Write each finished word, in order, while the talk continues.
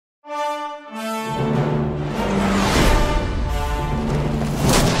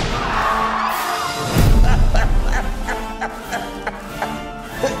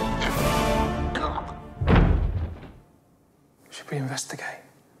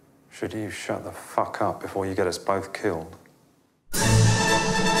Should you shut the fuck up before you get us both killed?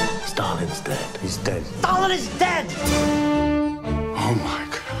 Stalin's dead. He's dead. Stalin is dead! Oh my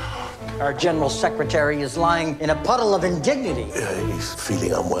God. Our general secretary is lying in a puddle of indignity. Yeah, he's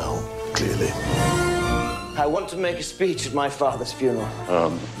feeling unwell, clearly. I want to make a speech at my father's funeral.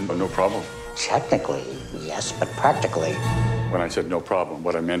 No problem. Technically, yes, but practically... When I said no problem,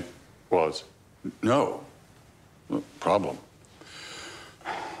 what I meant was no problem.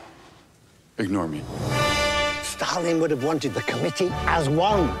 Ignore me. Stalin would have wanted the committee as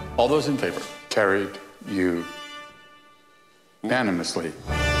one. All those in favor? Carried unanimously.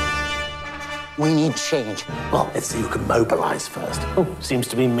 We need change. Well, let's see who can mobilize first. Oh, seems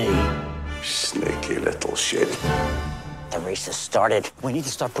to be me. Sneaky little shit. The race has started. We need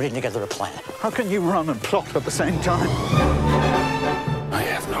to start putting together a plan. How can you run and plot at the same time? I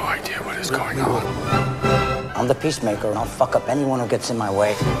have no idea what is going on. I'm the peacemaker, and I'll fuck up anyone who gets in my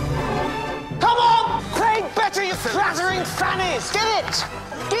way. Come on! Play better, you flattering fannies! Get it!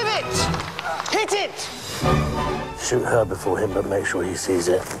 Give it! Hit it! Shoot her before him, but make sure he sees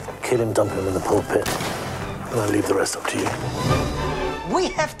it. Kill him, dump him in the pulpit. And I'll leave the rest up to you. We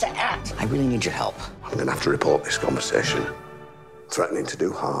have to act. I really need your help. I'm going to have to report this conversation. Threatening to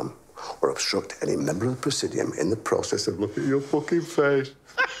do harm or obstruct any member of the Presidium in the process of looking at your fucking face.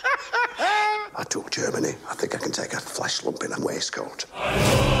 I took Germany. I think I can take a flesh lump in a waistcoat.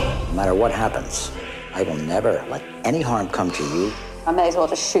 No matter what happens, I will never let any harm come to you. I may as well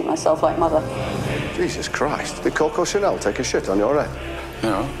just shoot myself like mother. Jesus Christ. Did Coco Chanel take a shit on your head?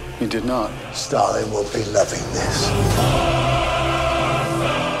 No, he did not. Stalin will be loving this.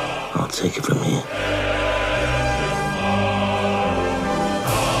 I'll take it from here.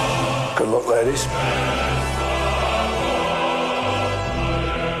 Good luck, ladies.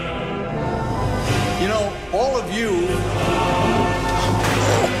 You know, all of you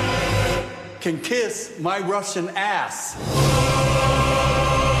can kiss my Russian ass.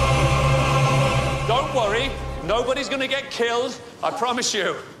 Don't worry, nobody's gonna get killed, I promise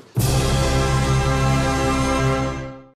you.